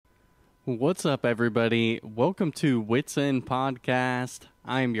What's up, everybody? Welcome to Witts podcast.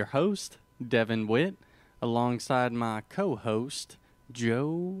 I am your host, Devin Witt, alongside my co-host,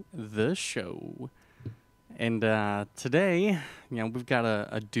 Joe the Show. And today, we've got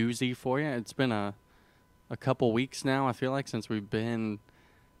a doozy for you. It's been a couple weeks now, I feel like, since we've been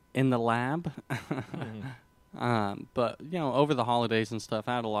in the lab. But, over the holidays and stuff,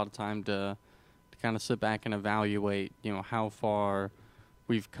 I had a lot of time to kind of sit back and evaluate, how far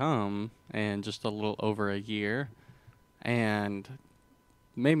we've come in just a little over a year, and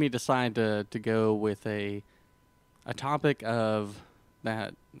made me decide to go with a topic of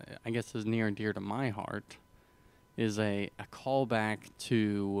that I guess is near and dear to my heart, is a callback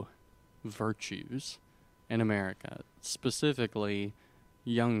to virtues in America, specifically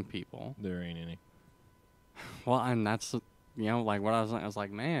young people. There ain't any. Well, and that's like what I was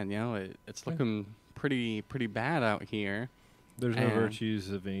like, man, it's looking pretty bad out here. There's no virtues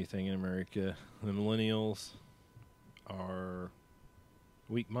of anything in America. The millennials are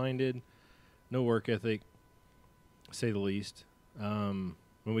weak-minded, no work ethic, to say the least. When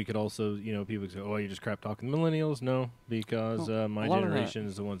we could also, people say, "Oh, you're just crap talking millennials." No, because my generation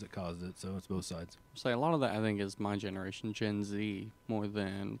is the ones that caused it, so it's both sides. So a lot of that, I think, is my generation, Gen Z, more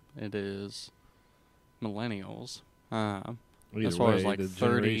than it is millennials. As far as like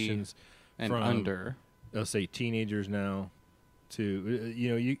 30 and under. They'll say teenagers now.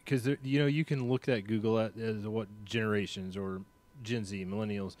 Because you can look at Google as what generations or Gen Z,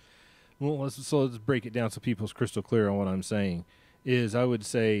 millennials. Well, let's break it down so people's crystal clear on what I'm saying. Is I would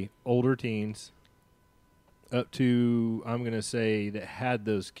say older teens up to, I'm going to say, that had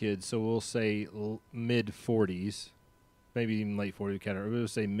those kids. So we'll say mid 40s, maybe even late 40s. We'll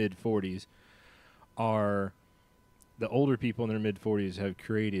say mid 40s are the older people in their mid 40s have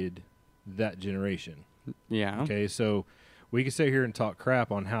created that generation. Yeah. Okay, so we can sit here and talk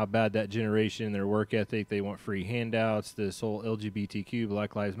crap on how bad that generation, their work ethic, they want free handouts, this whole LGBTQ,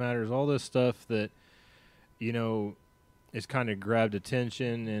 Black Lives Matters, all this stuff that, is kind of grabbed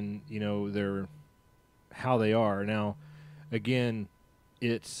attention and, they're how they are. Now, again,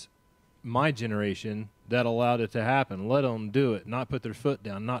 it's my generation that allowed it to happen. Let them do it, not put their foot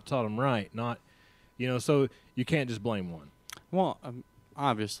down, not taught them right, not, so you can't just blame one. Well,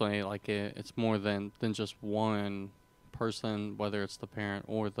 obviously, like it's more than just one person, whether it's the parent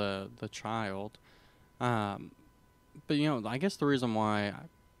or the child. But I guess the reason why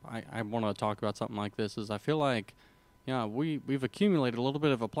I want to talk about something like this is I feel like we've accumulated a little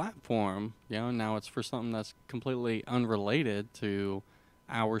bit of a platform. Now it's for something that's completely unrelated to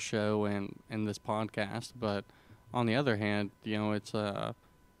our show and this podcast. But on the other hand, it's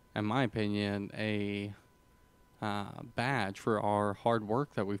in my opinion, a badge for our hard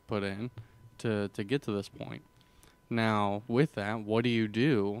work that we've put in to get to this point. Now, with that, what do you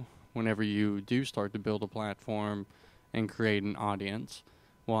do whenever you do start to build a platform and create an audience?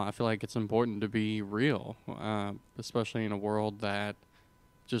 Well, I feel like it's important to be real, especially in a world that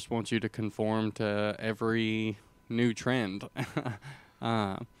just wants you to conform to every new trend.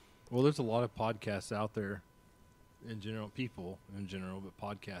 Well, there's a lot of podcasts out there in general, people in general, but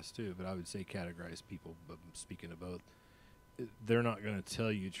podcasts too. But I would say categorize people, but speaking of both, they're not going to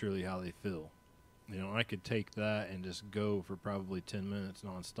tell you truly how they feel. I could take that and just go for probably 10 minutes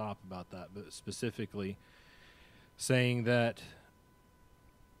nonstop about that, but specifically saying that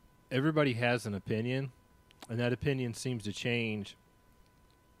everybody has an opinion, and that opinion seems to change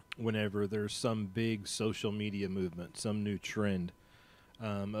whenever there's some big social media movement, some new trend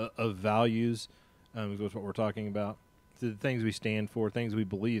of values, goes what we're talking about, the things we stand for, things we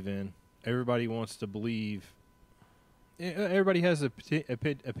believe in. Everybody wants to believe. Everybody has an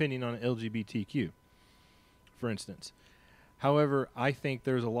opinion on LGBTQ, for instance. However, I think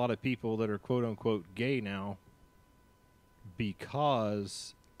there's a lot of people that are quote-unquote gay now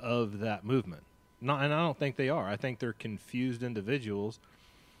because of that movement. And I don't think they are. I think they're confused individuals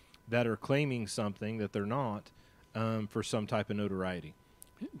that are claiming something that they're not for some type of notoriety.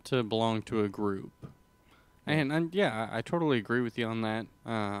 To belong to a group. And I totally agree with you on that.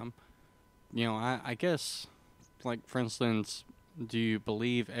 I guess, like, for instance, do you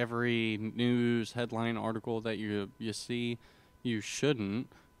believe every news headline article that you see? You shouldn't,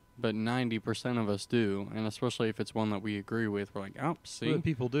 but 90% of us do, and especially if it's one that we agree with, we're like, oh, see? Well,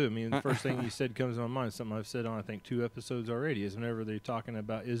 people do. I mean, the first thing you said comes to my mind, something I've said on, I think, 2 episodes already, is whenever they're talking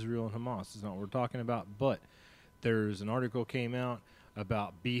about Israel and Hamas. It's not what we're talking about, but there's an article came out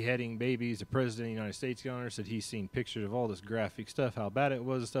about beheading babies. The president of the United States got on there, said he's seen pictures of all this graphic stuff, how bad it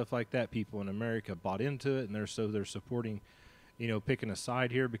was, and stuff like that. People in America bought into it, and they're supporting, picking a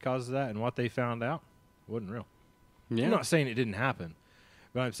side here because of that. And what they found out wasn't real. Yeah. I'm not saying it didn't happen,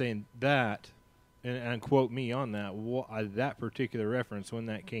 But I'm saying that, and quote me on that, that particular reference when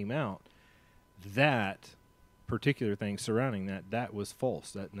that came out, that particular thing surrounding that was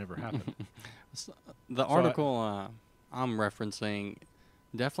false. That never happened. The article I'm referencing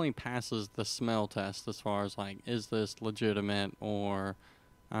definitely passes the smell test as far as like, is this legitimate or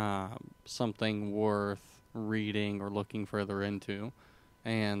something worth reading or looking further into.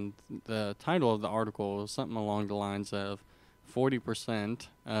 And the title of the article is something along the lines of 40%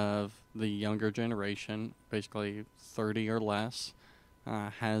 of the younger generation, basically 30 or less,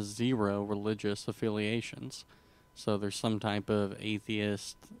 has zero religious affiliations. So there's some type of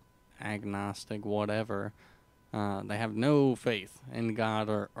atheist, agnostic, whatever. They have no faith in God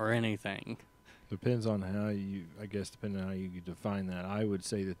or anything. Depends on how you, I guess, depending on how you define that. I would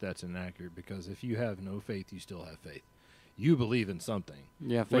say that that's inaccurate, because if you have no faith, you still have faith. You believe in something,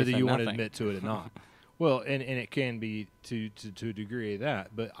 whether you want to admit to it or not. Well, and it can be to a degree of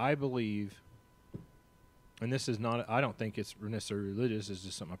that, but I believe, and this is not, I don't think it's necessarily religious, it's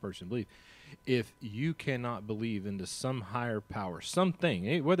just something I personally believe. If you cannot believe into some higher power,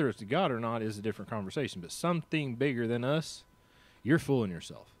 something, whether it's God or not is a different conversation, but something bigger than us, you're fooling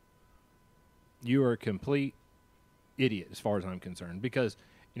yourself. You are a complete idiot as far as I'm concerned, because,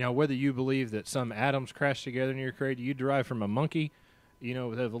 whether you believe that some atoms crash together and you're created, you derive from a monkey,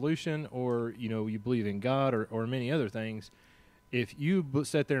 with evolution, or, you believe in God or many other things, if you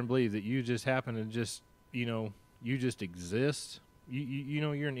sit there and believe that you just happen to just, you just exist,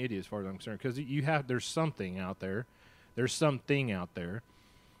 you're an idiot as far as I'm concerned, because there's something out there. There's something out there,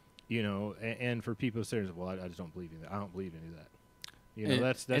 and for people to say, well, I just don't believe in that. I don't believe in any of that.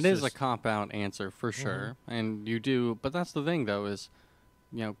 It is a cop-out answer for sure, and you do. But that's the thing, though, is,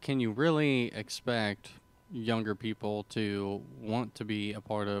 can you really expect younger people to want to be a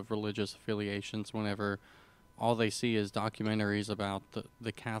part of religious affiliations whenever all they see is documentaries about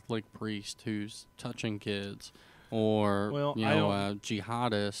the Catholic priest who's touching kids, or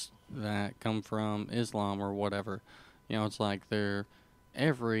jihadists that come from Islam or whatever? It's like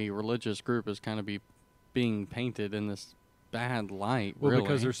every religious group is kind of being painted in this bad light. Well, really.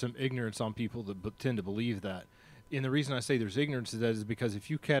 Because there's some ignorance on people that tend to believe that. And the reason I say there's ignorance to that is because if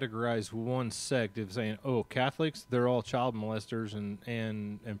you categorize one sect of saying, Catholics, they're all child molesters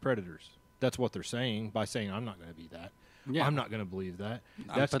and predators. That's what they're saying by saying, I'm not going to be that. Yeah. I'm not going to believe that.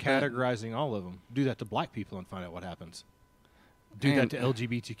 That's categorizing all of them. Do that to black people and find out what happens. Do that to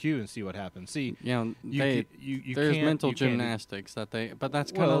LGBTQ and see what happens. See, there's mental gymnastics that they, but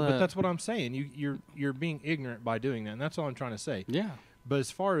that's kind of. But that's what I'm saying. You're being ignorant by doing that, and that's all I'm trying to say. Yeah. But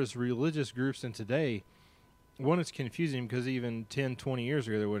as far as religious groups in today, one, it's confusing because even 10, 20 years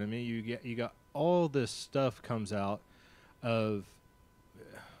ago, there would have been you got all this stuff comes out of.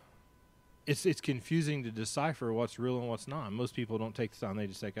 It's confusing to decipher what's real and what's not. Most people don't take the time; they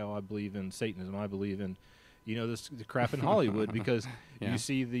just say, I believe in Satanism. I believe in. The crap in Hollywood, because you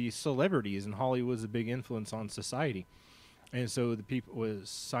see the celebrities, and Hollywood's a big influence on society. And so the people with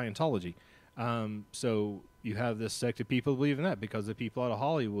Scientology. So you have this sect of people believe in that because the people out of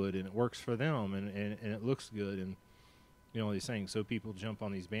Hollywood, and it works for them, and it looks good, and all these things. So people jump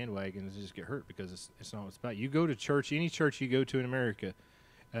on these bandwagons and just get hurt because it's not what it's about. You go to church, any church you go to in America,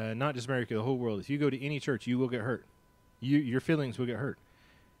 not just America, the whole world. If you go to any church, you will get hurt. Your feelings will get hurt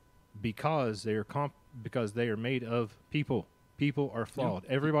because they are made of people. People are flawed.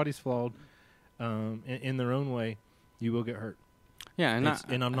 Yeah. Everybody's flawed in their own way. You will get hurt. Yeah,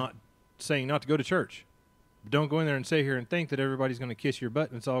 and I'm not saying not to go to church. Don't go in there and sit here and think that everybody's going to kiss your butt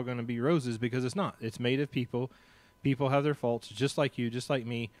and it's all going to be roses, because it's not. It's made of people. People have their faults, just like you, just like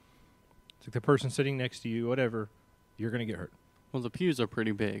me. It's like the person sitting next to you, whatever. You're going to get hurt. Well, the pews are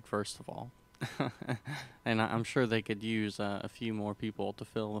pretty big, first of all. And I'm sure they could use a few more people to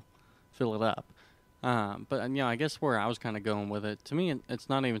fill it up. But I guess where I was kind of going with it, to me, it's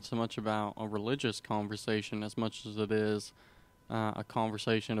not even so much about a religious conversation as much as it is a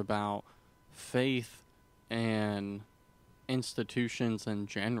conversation about faith and institutions in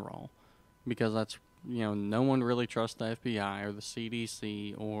general, because that's, no one really trusts the FBI or the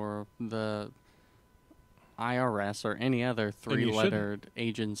CDC or the IRS or any other three-lettered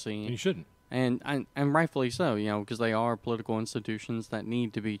agency. And you shouldn't. And rightfully so, because they are political institutions that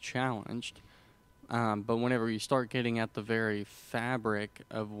need to be challenged. But whenever you start getting at the very fabric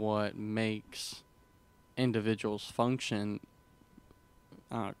of what makes individuals function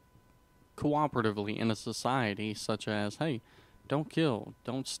cooperatively in a society, such as, hey, don't kill,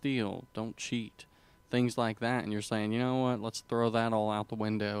 don't steal, don't cheat, things like that, and you're saying, you know what, let's throw that all out the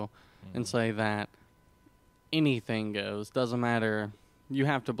window and say that anything goes, doesn't matter. You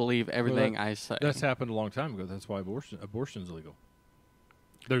have to believe everything I say. That's happened a long time ago. That's why abortion's illegal.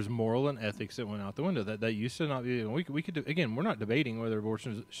 There's moral and ethics that went out the window. That used to not be. We could again. We're not debating whether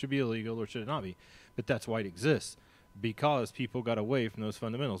abortion should be illegal or should it not be, but that's why it exists, because people got away from those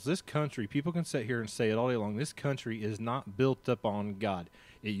fundamentals. This country, people can sit here and say it all day long. This country is not built up on God.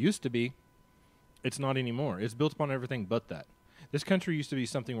 It used to be. It's not anymore. It's built upon everything but that. This country used to be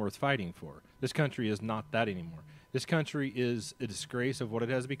something worth fighting for. This country is not that anymore. This country is a disgrace of what it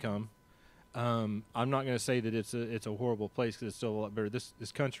has become. I'm not going to say that it's a horrible place, because it's still a lot better.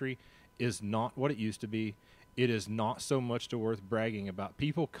 This country is not what it used to be. It is not so much to worth bragging about.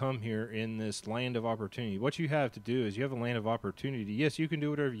 People come here in this land of opportunity. What you have to do is you have a land of opportunity. Yes, you can do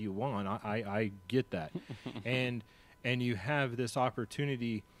whatever you want. I get that. and you have this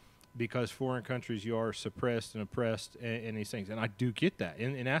opportunity because foreign countries, you are suppressed and oppressed and these things. And I do get that.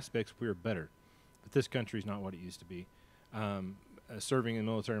 In aspects, we're better. But this country is not what it used to be. Serving in the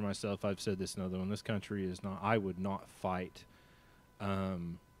military myself, I've said this another one. This country is not. I would not fight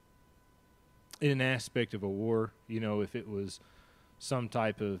in an aspect of a war. You know, if it was some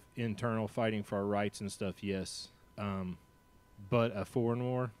type of internal fighting for our rights and stuff, yes. But a foreign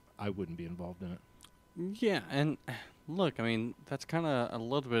war, I wouldn't be involved in it. Yeah, and look, I mean, that's kind of a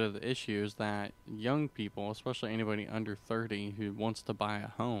little bit of the issue, is that young people, especially anybody under 30 who wants to buy a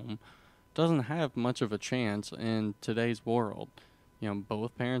home, doesn't have much of a chance in today's world. You know,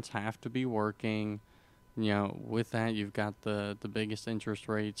 both parents have to be working. You know, with that, you've got the biggest interest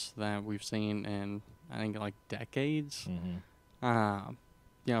rates that we've seen in, I think, like decades. Mm-hmm.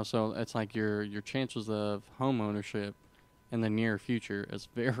 You know, so it's like your chances of home ownership in the near future is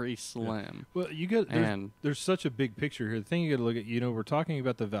very slim. Yeah. Well, there's such a big picture here. The thing you got to look at, you know, we're talking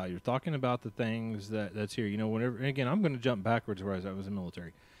about the value. We're talking about the things that's here. You know, whenever, and again, I'm going to jump backwards where I was in the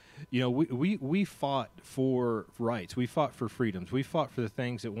military. You know, we fought for rights. We fought for freedoms. We fought for the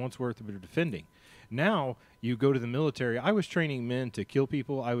things that once worth defending. Now you go to the military. I was training men to kill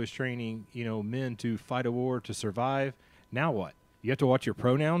people. I was training, you know, men to fight a war, to survive. Now what? You have to watch your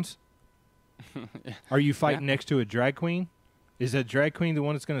pronouns? Are you fighting next to a drag queen? Is that drag queen the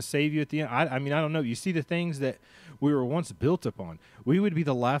one that's going to save you at the end? I mean, I don't know. You see the things that we were once built upon. We would be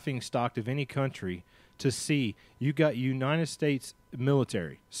the laughing stock of any country to see. You got United States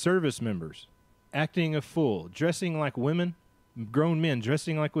military, service members, acting a fool, dressing like women, grown men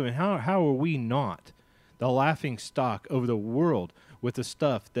dressing like women. How are we not the laughing stock of the world with the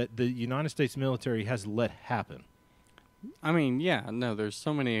stuff that the United States military has let happen? I mean, yeah, no, there's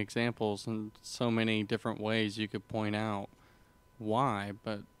so many examples and so many different ways you could point out why,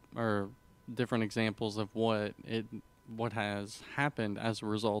 or different examples of what has happened as a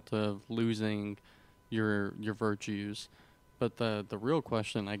result of losing your virtues. But the real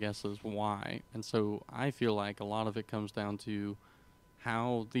question, I guess, is why. And so I feel like a lot of it comes down to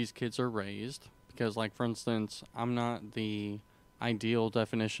how these kids are raised. Because, like, for instance, I'm not the ideal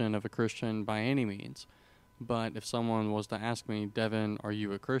definition of a Christian by any means. But if someone was to ask me, Devin, are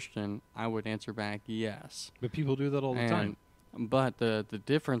you a Christian? I would answer back, yes. But people do that all the time. But the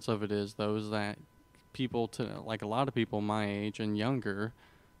difference of it is, though, is that people, like a lot of people my age and younger,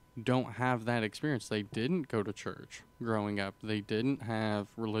 don't have that experience. They didn't go to church growing up. They didn't have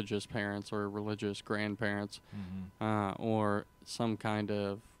religious parents or religious grandparents, or some kind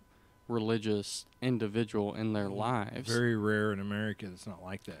of religious individual in their lives. Very rare in America. It's not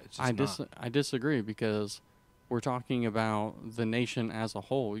like that. It's just I disagree, because we're talking about the nation as a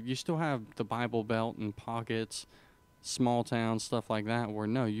whole. You still have the Bible Belt and pockets, small towns, stuff like that, where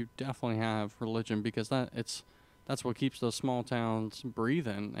no, you definitely have religion, because that's what keeps those small towns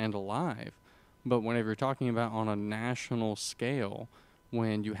breathing and alive. But whenever you're talking about on a national scale,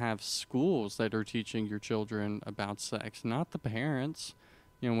 when you have schools that are teaching your children about sex, not the parents,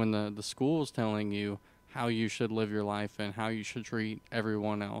 you know, when the school is telling you how you should live your life and how you should treat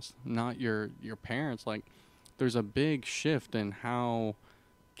everyone else, not your parents. Like, there's a big shift in how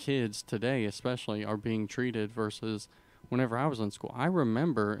kids today especially are being treated versus whenever I was in school. I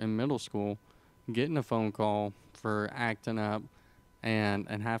remember in middle school getting a phone call for acting up and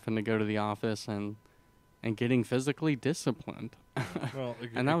having to go to the office and getting physically disciplined. Well,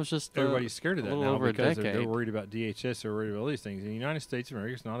 and that was just everybody's scared of that now over because a decade. They're worried about DHS. They're worried about all these things. In the United States of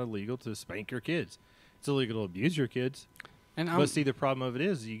America, it's not illegal to spank your kids. It's illegal to abuse your kids. But see, the problem of it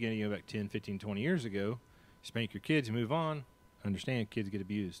is, you go back 10, 15, 20 years ago, you spank your kids, you move on. Understand, kids get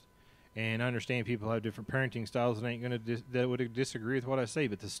abused. And I understand people have different parenting styles and ain't going to that would disagree with what I say.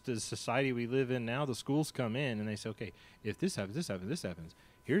 But the society we live in now, the schools come in and they say, okay, if this happens, this happens, this happens.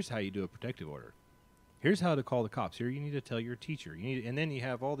 Here's how you do a protective order. Here's how to call the cops. Here you need to tell your teacher. And then you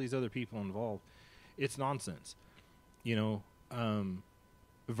have all these other people involved. It's nonsense. You know,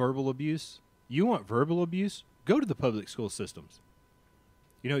 verbal abuse. You want verbal abuse? Go to the public school systems.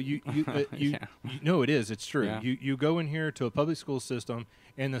 You know, you Yeah. you no, it is. It's true. Yeah. You go in here to a public school system,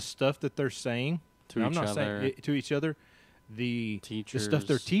 and the stuff that they're saying To and I'm each not other. saying to each other, the Teachers. stuff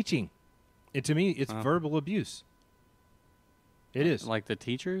they're teaching, to me, it's verbal abuse. It is. Like the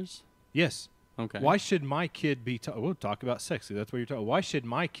teachers? Yes. Okay. Why should my kid be taught? We'll talk about sex. That's what you're talking. Why should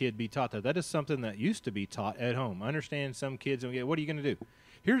my kid be taught that? That is something that used to be taught at home. I understand some kids don't get. What are you going to do?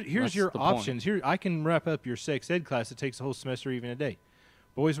 Here's That's your the point. options. Here, I can wrap up your sex ed class. It takes a whole semester, even a day.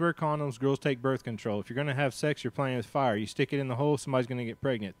 Boys wear condoms. Girls take birth control. If you're going to have sex, you're playing with fire. You stick it in the hole, somebody's going to get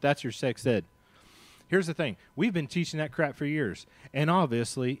pregnant. That's your sex ed. Here's the thing. We've been teaching that crap for years, and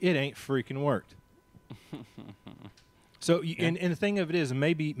obviously it ain't freaking worked. So, and the thing of it is,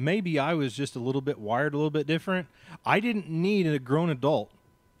 maybe I was just a little bit wired, a little bit different. I didn't need a grown adult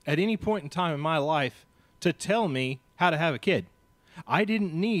at any point in time in my life to tell me how to have a kid. I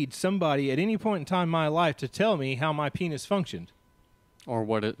didn't need somebody at any point in time in my life to tell me how my penis functioned. Or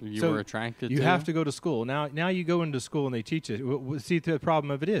what you were attracted to. You have to go to school. Now you go into school and they teach you. See, the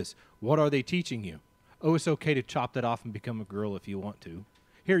problem of it is, what are they teaching you? Oh, it's okay to chop that off and become a girl if you want to.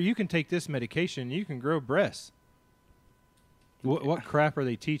 Here, you can take this medication and you can grow breasts. What crap are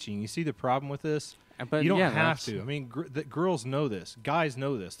they teaching? You see the problem with this? But you don't have to. I mean, girls know this. Guys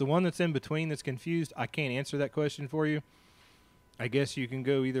know this. The one that's in between that's confused, I can't answer that question for you. I guess you can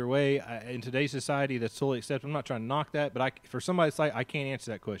go either way. In today's society, that's totally accepted. I'm not trying to knock that, but for somebody that's like, I can't answer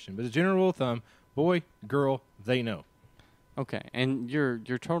that question. But as a general rule of thumb, boy, girl, they know. Okay, and you're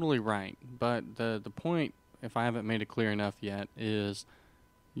totally right. But the point, if I haven't made it clear enough yet, is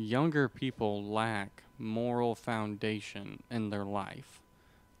younger people lack moral foundation in their life.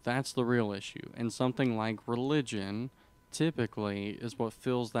 That's the real issue. And something like religion typically is what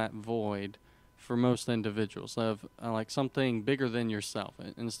fills that void for most individuals of like something bigger than yourself.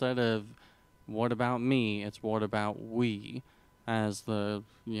 Instead of what about me, it's what about we as the,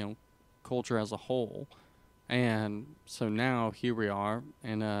 culture as a whole. And so now here we are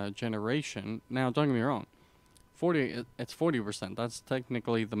in a generation. Now, don't get me wrong. It's 40%. That's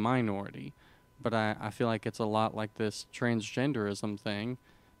technically the minority. But I feel like it's a lot like this transgenderism thing.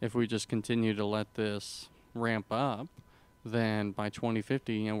 If we just continue to let this ramp up, then by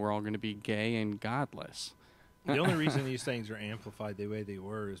 2050, we're all going to be gay and godless. The only reason these things are amplified the way they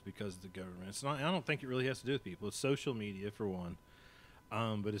were is because of the government. It's not. I don't think it really has to do with people. It's social media for one,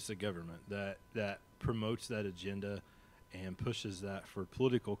 but it's the government that promotes that agenda and pushes that for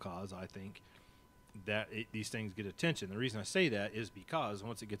political cause. I think that these things get attention. The reason I say that is because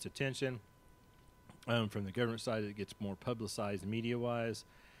once it gets attention from the government side, it gets more publicized media-wise,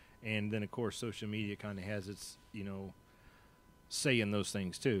 and then of course social media kind of has its say in those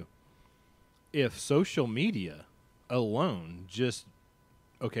things too. If social media alone just,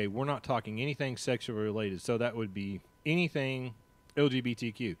 okay, we're not talking anything sexually related, so that would be anything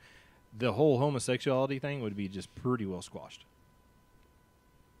LGBTQ. The whole homosexuality thing would be just pretty well squashed.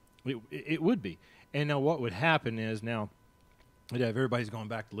 It would be. And now what would happen is now you'd have everybody's going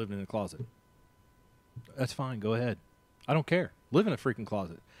back to living in a closet. That's fine. Go ahead. I don't care. Live in a freaking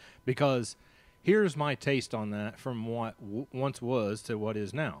closet. Because here's my taste on that from what once was to what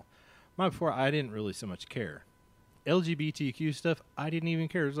is now. Before, I didn't really so much care. LGBTQ stuff, I didn't even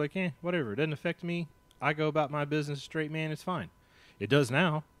care. It was like, whatever. It doesn't affect me. I go about my business straight, man. It's fine. It does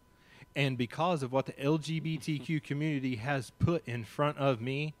now. And because of what the LGBTQ community has put in front of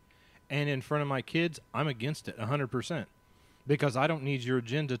me and in front of my kids, I'm against it 100%. Because I don't need your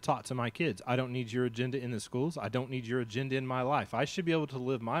agenda taught to my kids. I don't need your agenda in the schools. I don't need your agenda in my life. I should be able to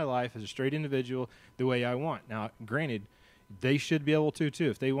live my life as a straight individual the way I want. Now, granted, they should be able to, too,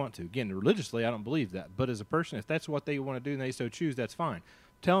 if they want to. Again, religiously, I don't believe that. But as a person, if that's what they want to do and they so choose, that's fine.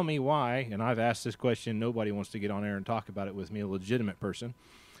 Tell me why, and I've asked this question. Nobody wants to get on air and talk about it with me, a legitimate person.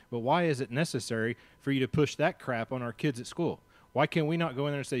 But why is it necessary for you to push that crap on our kids at school? Why can't we not go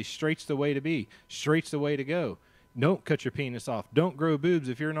in there and say, straight's the way to be, straight's the way to go? Don't cut your penis off. Don't grow boobs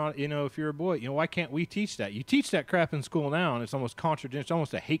if you're not, if you're a boy. Why can't we teach that? You teach that crap in school now, and it's almost contradictory. It's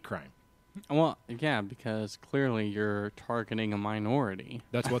almost a hate crime. Well, yeah, because clearly you're targeting a minority.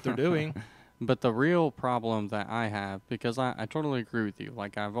 That's what they're doing. But the real problem that I have, because I totally agree with you.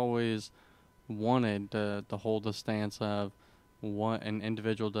 Like, I've always wanted to hold the stance of what an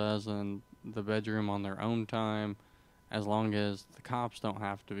individual does in the bedroom on their own time, as long as the cops don't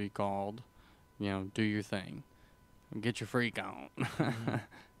have to be called, do your thing. Get your freak on.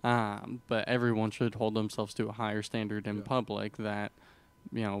 But everyone should hold themselves to a higher standard in public that,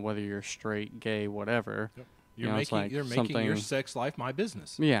 whether you're straight, gay, whatever. Yep. You're making your sex life my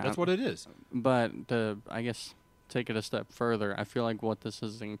business. Yeah. That's what it is. But to, I guess, take it a step further, I feel like what this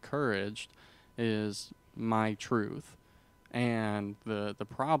has encouraged is my truth. And the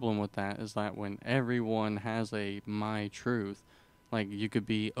problem with that is that when everyone has a my truth, like you could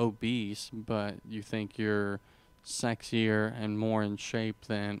be obese, but you think you're sexier and more in shape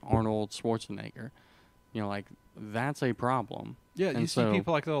than Arnold Schwarzenegger. You know, like that's a problem. Yeah, And you see so,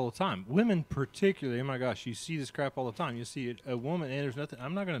 people like that all the time. Women, particularly. Oh my gosh, you see this crap all the time. You see a woman, and there's nothing.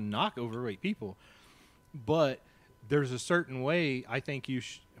 I'm not going to knock overweight people, but there's a certain way I think you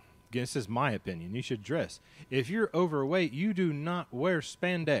should. Again, this is my opinion. You should dress. If you're overweight, you do not wear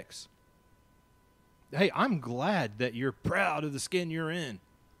spandex. Hey, I'm glad that you're proud of the skin you're in.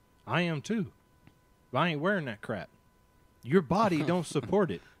 I am too. But I ain't wearing that crap. Your body don't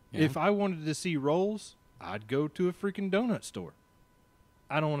support it. Yeah. If I wanted to see rolls, I'd go to a freaking donut store.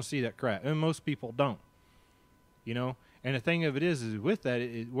 I don't want to see that crap. And most people don't. You know? And the thing of it is with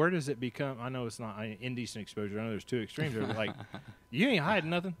that, where does it become? I know it's not indecent exposure. I know there's two extremes. But like, you ain't hiding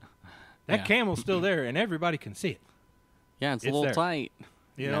nothing. That camel's still there, and everybody can see it. yeah, it's a little there. tight.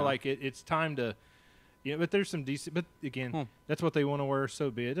 You know, like it's time to, you know, but there's some decent, but again, that's what they want to wear, so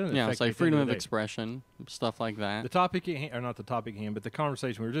be it. It doesn't Yeah, affect it's like me at the freedom end of the day. expression, stuff like that. The topic at hand, or not the topic at hand, but the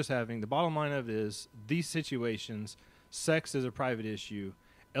conversation we were just having, the bottom line of it is these situations, sex is a private issue.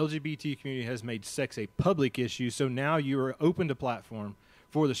 LGBT community has made sex a public issue, so now you are opened a platform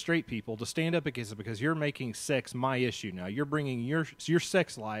for the straight people to stand up against it because you're making sex my issue now. You're bringing your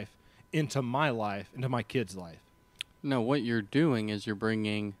sex life into my life, into my kid's life. No, what you're doing is you're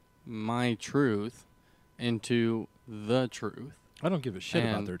bringing my truth into the truth. I don't give a shit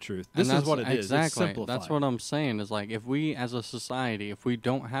about And- their truth. And This is what it is. It's Exactly. simplified. That's what I'm saying is like if we as a society, if we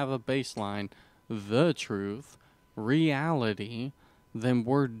don't have a baseline, the truth, reality, then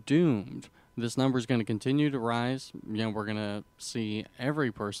we're doomed. This number is going to continue to rise. You know, we're going to see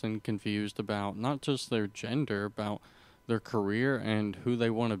every person confused about not just their gender, about their career and who they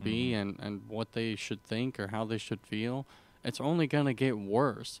want to be and what they should think or how they should feel. It's only going to get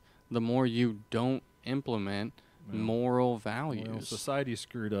worse the more you don't implement moral values. Well, society's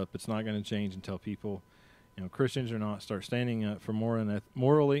screwed up. It's not going to change until people, you know, Christians or not, start standing up for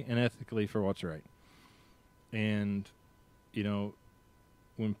morally and ethically for what's right. And, you know,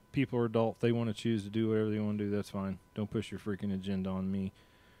 when people are adult, they want to choose to do whatever they want to do. That's fine. Don't push your freaking agenda on me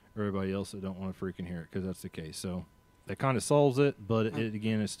or everybody else that don't want to freaking hear it, because that's the case. So that kind of solves it, but it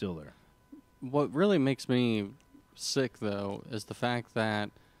again is still there. What really makes me sick, though, is the fact that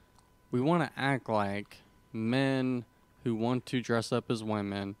we want to act like men who want to dress up as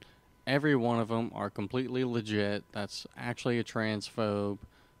women, every one of them are completely legit. That's actually a transphobe,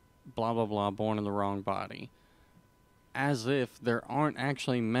 blah, blah, blah, born in the wrong body. As if there aren't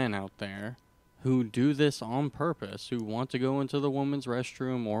actually men out there who do this on purpose, who want to go into the woman's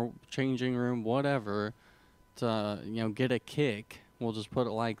restroom or changing room, whatever, to, you know, get a kick. We'll just put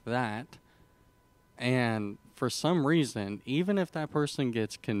it like that. And for some reason, even if that person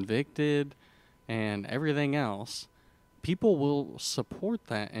gets convicted and everything else, people will support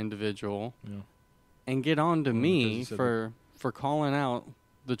that individual and get on to me for calling out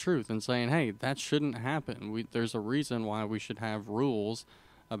the truth and saying, hey, that shouldn't happen. There's a reason why we should have rules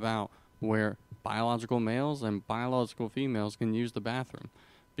about where biological males and biological females can use the bathroom,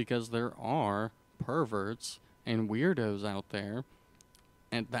 because there are perverts and weirdos out there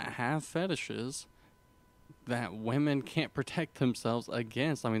and that have fetishes that women can't protect themselves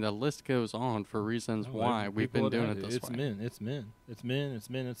against. I mean, the list goes on for reasons why we've been doing it this way. It's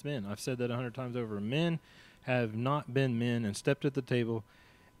men. I've said that 100 times over. Men have not been men and stepped at the table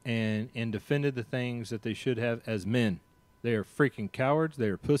and defended the things that they should have as men. They are freaking cowards. They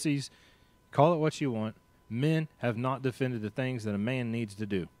are pussies. Call it what you want. Men have not defended the things that a man needs to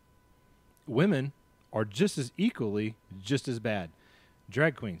do. Women are just as equally, just as bad.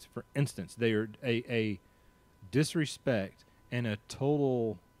 Drag queens, for instance, they are a disrespect and a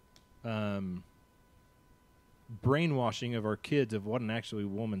total brainwashing of our kids of what an actual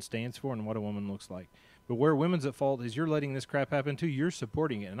woman stands for and what a woman looks like. But where women's at fault is you're letting this crap happen too. You're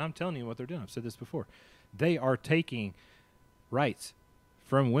supporting it. And I'm telling you what they're doing. I've said this before. They are taking rights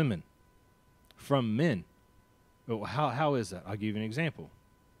from women, from men. But how is that? I'll give you an example.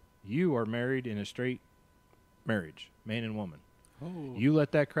 You are married in a straight marriage, man and woman. Oh. You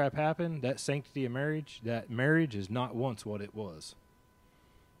let that crap happen, that sanctity of marriage, that marriage is not once what it was.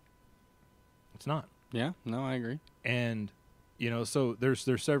 It's not. Yeah, no, I agree. And, you know, so there's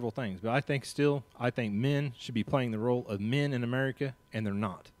several things. But I think men should be playing the role of men in America, and they're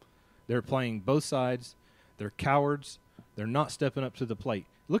not. They're playing both sides. They're cowards. They're not stepping up to the plate.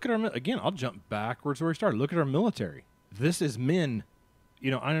 Look at again, I'll jump backwards where we started. Look at our military. This is men. You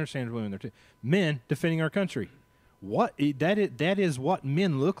know, I understand women there too. Men defending our country. That is what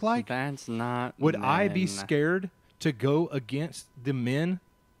men look like? That's not Would I be men. scared to go against the men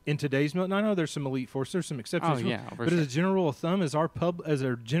in today's military. I know there's some elite force, there's some exceptions. Oh yeah, for but sure. as a general rule of thumb, as our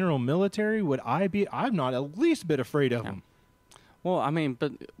general military, I'm not at least a bit afraid of them. Well, I mean,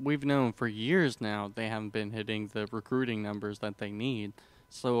 but we've known for years now they haven't been hitting the recruiting numbers that they need.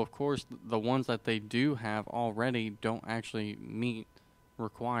 So, of course, the ones that they do have already don't actually meet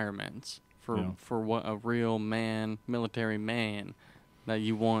requirements for what a real military man that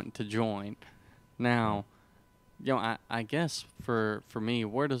you want to join. Now, I guess for me,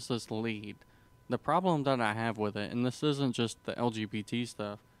 where does this lead? The problem that I have with it, and this isn't just the LGBT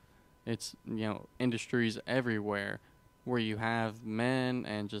stuff, it's, industries everywhere where you have men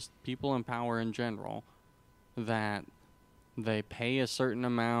and just people in power in general that they pay a certain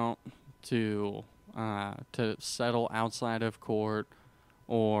amount to settle outside of court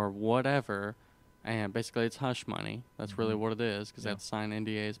or whatever, and basically it's hush money. That's really what it is, because they have to sign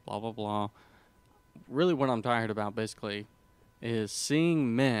NDAs, blah, blah, blah. Really what I'm tired about, basically, is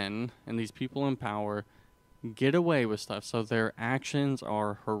seeing men and these people in power get away with stuff. So their actions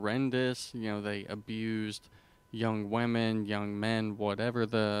are horrendous. They abused young women, young men, whatever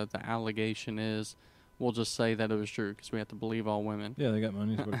the allegation is. We'll just say that it was true because we have to believe all women. Yeah, they got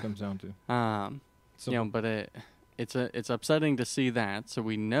money is what it comes down to. But it's upsetting to see that. So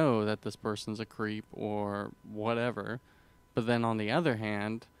we know that this person's a creep or whatever. But then on the other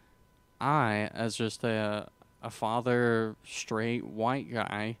hand, I, as just a father, straight, white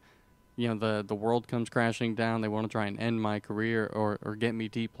guy, the world comes crashing down. They want to try and end my career or get me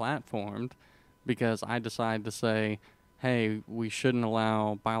deplatformed because I decide to say, hey, we shouldn't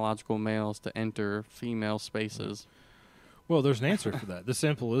allow biological males to enter female spaces. Well, there's an answer for that. The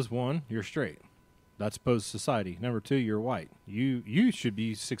simple is, one, you're straight. That's opposed society. Number two, you're white. You should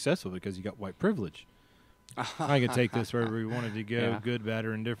be successful because you got white privilege. I could take this wherever we wanted to go, good, bad,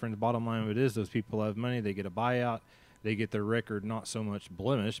 or indifferent. The bottom line of it is those people have money. They get a buyout. They get their record not so much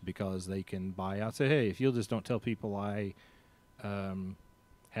blemished because they can buy out. Say, hey, if you'll just don't tell people I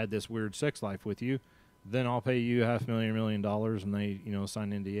had this weird sex life with you, then I'll pay you $500,000 or $1 million, and they,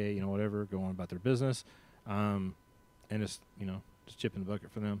 sign NDA, whatever, go on about their business. And it's, just chip in the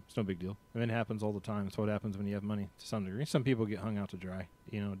bucket for them. It's no big deal. I mean, it happens all the time. It's what happens when you have money to some degree. Some people get hung out to dry.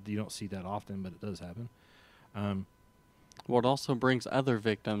 You don't see that often, but it does happen. Well, it also brings other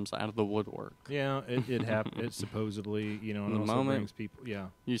victims out of the woodwork. Yeah, it happens. It supposedly, and the also moment brings people. Yeah,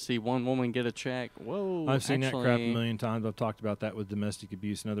 you see one woman get a check. Whoa! I've seen that crap a million times. I've talked about that with domestic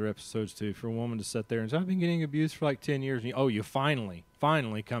abuse in other episodes too. For a woman to sit there and say, "I've been getting abused for like 10 years," and you finally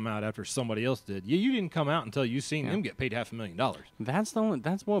come out after somebody else did. You didn't come out until you seen them get paid $500,000.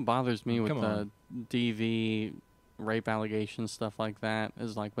 That's what bothers me with the DV rape allegations, stuff like that.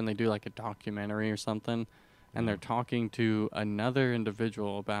 Is like when they do like a documentary or something. And they're talking to another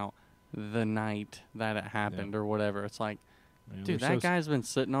individual about the night that it happened or whatever. It's like, dude, that guy's been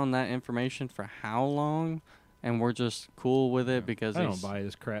sitting on that information for how long? And we're just cool with it because I don't buy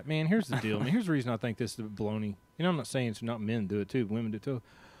this crap. Man, here's the deal. Here's the reason I think this is baloney. I'm not saying it's not men do it too. Women do it too.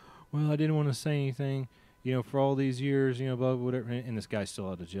 Well, I didn't want to say anything, for all these years, blah, blah, whatever. And this guy's still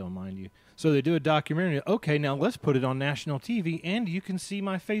out of jail, mind you. So they do a documentary. Okay, now let's put it on national TV, and you can see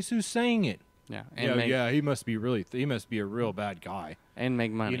my face who's saying it. Yeah, he must be he must be a real bad guy. And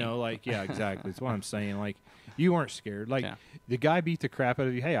make money. Exactly. That's what I'm saying. Like, you weren't scared. Like, the guy beat the crap out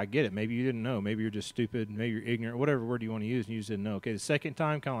of you. Hey, I get it. Maybe you didn't know. Maybe you're just stupid. Maybe you're ignorant. Whatever word you want to use, and you just didn't know. Okay, the second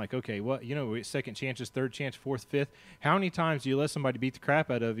time, kind of like, okay, what? Second chances, third chance, fourth, fifth. How many times do you let somebody beat the crap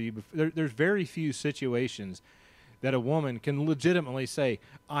out of you? There's very few situations that a woman can legitimately say,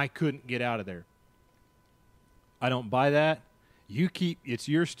 I couldn't get out of there. I don't buy that. It's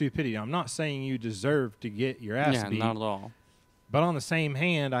your stupidity. I'm not saying you deserve to get your ass beat. Yeah, not at all. But on the same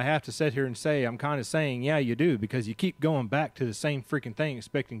hand, I have to sit here and say, I'm kind of saying, yeah, you do, because you keep going back to the same freaking thing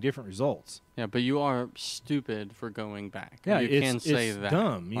expecting different results. Yeah, but you are stupid for going back. Yeah, you can say that. It's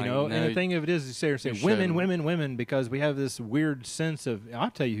dumb, No, and the thing of it is, you say women, because we have this weird sense of,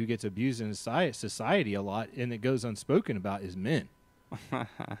 I'll tell you who gets abused in society a lot, and it goes unspoken about, is men.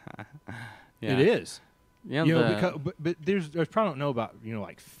 It is. Yeah, but there's probably don't know about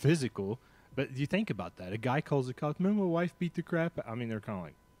like physical, but you think about that. A guy calls the cops. Remember, my wife beat the crap. I mean, they're kind of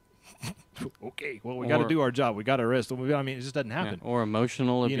like, okay, well, we got to do our job. We got to arrest them. I mean, it just doesn't happen. Yeah. Or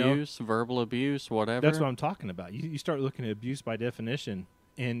emotional abuse, verbal abuse, whatever. That's what I'm talking about. You start looking at abuse by definition,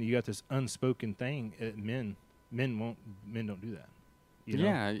 and you got this unspoken thing. Men don't do that.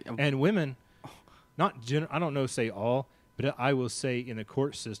 Yeah, and women, I don't know, say all, but I will say in the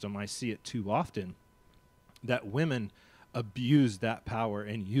court system, I see it too often. That women abuse that power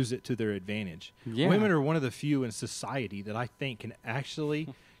and use it to their advantage. Yeah. Women are one of the few in society that I think can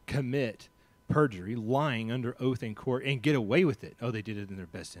actually commit perjury, lying under oath in court, and get away with it. Oh, they did it in their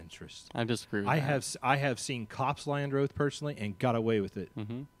best interest. I disagree with that. I have seen cops lie under oath personally and got away with it.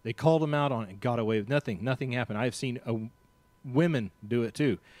 Mm-hmm. They called them out on it and got away with nothing. Nothing happened. I have seen women do it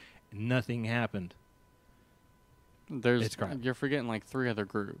too. Nothing happened. It's crap. You're forgetting like 3 other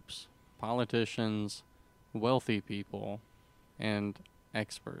groups: politicians, wealthy people, and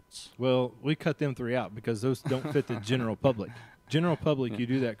experts. Well, we cut them 3 out because those don't fit the general public. General public, you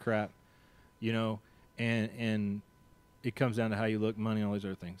do that crap, you know, and it comes down to how you look, money, all these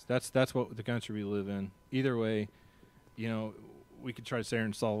other things. That's what the country we live in. Either way, you know, we could try to sit here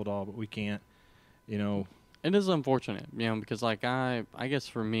and solve it all, but we can't. You know, It is unfortunate, you know, because like I guess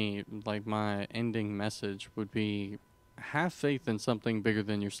for me, like my ending message would be have faith in something bigger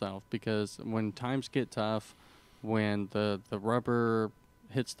than yourself, because when times get tough, when the rubber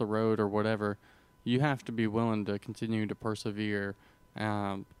hits the road or whatever, you have to be willing to continue to persevere,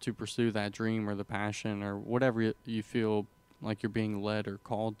 to pursue that dream or the passion or whatever you feel like you're being led or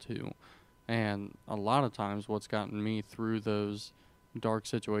called to. And a lot of times what's gotten me through those dark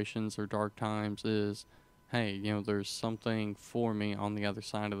situations or dark times is, hey, you know, there's something for me on the other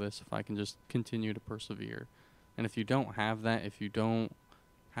side of this if I can just continue to persevere. And if you don't have that, if you don't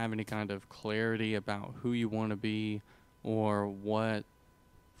have any kind of clarity about who you want to be or what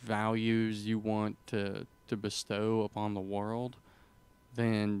values you want to bestow upon the world,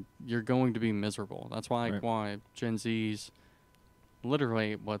 then you're going to be miserable. That's why Gen Z's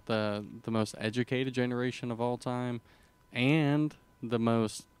literally what the most educated generation of all time, and the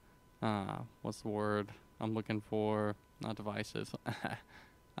most what's the word I'm looking for? Not divisive.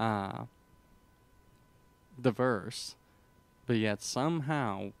 Diverse. But yet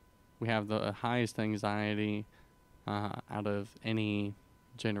somehow we have the highest anxiety out of any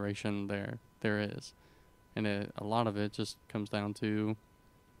generation there is. And a lot of it just comes down to,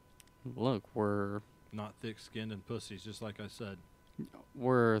 look, we're not thick-skinned and pussies, just like I said.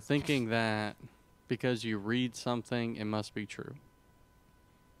 We're thinking that because you read something, it must be true.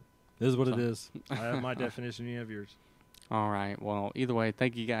 This is what it is. I have my definition, you have yours. All right. Well, either way,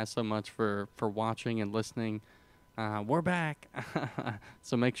 thank you guys so much for watching and listening. We're back.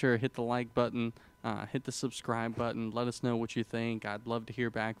 So make sure to hit the like button, hit the subscribe button. Let us know what you think. I'd love to hear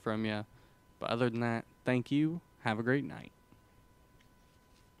back from you. But other than that, thank you. Have a great night.